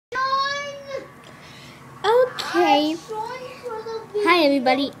Hi. Hi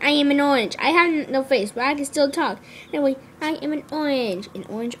everybody, I am an orange. I have no face, but I can still talk. Anyway, I am an orange. An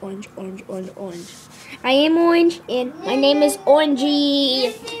orange, orange, orange, orange, orange. I am orange, and my name is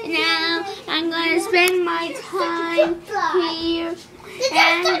Orangey. Now, I'm going to spend my time here.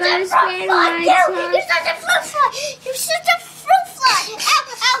 And I'm going to spend my time... You're such a fruit fly! You're such a fruit fly! Ow,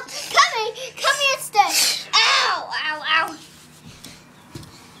 ow! Come here, stay! Ow, ow, ow!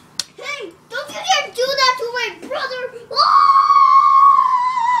 Hey, don't you dare do that to my brother! Oh!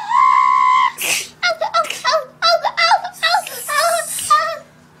 Ow, ow, ow, ow, ow, ow, ow, ow!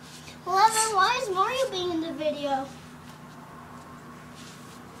 Eleven, why is Mario being in the video?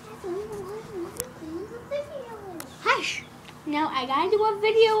 Hush! Now I gotta do a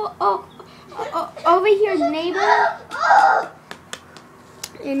video over here, neighbor.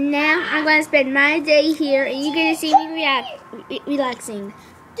 And now I'm gonna spend my day here, and you're gonna see me relaxing.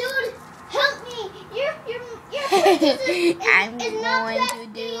 Dude, help me! You're I'm going to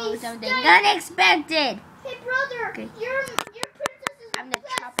do something unexpected. Hey, brother, Okay. your princess is I'm the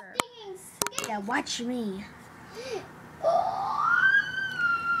chopper. stinging. Yeah, watch me.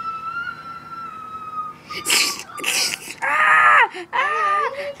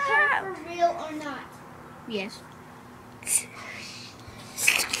 For real or not? Yes.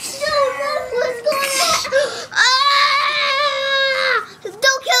 No, what's going on?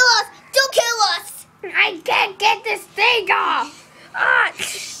 Don't kill us! Don't kill us! I can't get this thing off.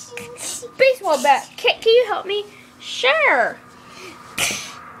 Baseball bat. Can you help me? Sure.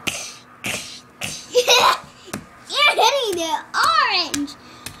 You're hitting the orange.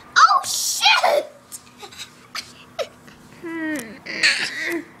 Oh shit!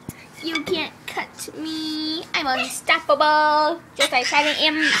 You can't cut me. I'm unstoppable. Just like Sally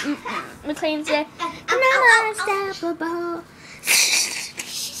M. McLean said, I'm unstoppable.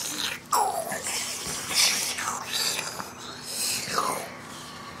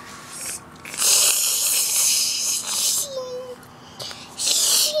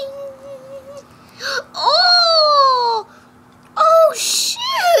 Oh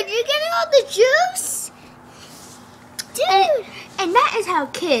shoot! You're getting all the juice? Dude! And that is how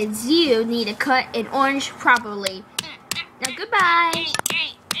kids, you need to cut an orange properly. Now goodbye.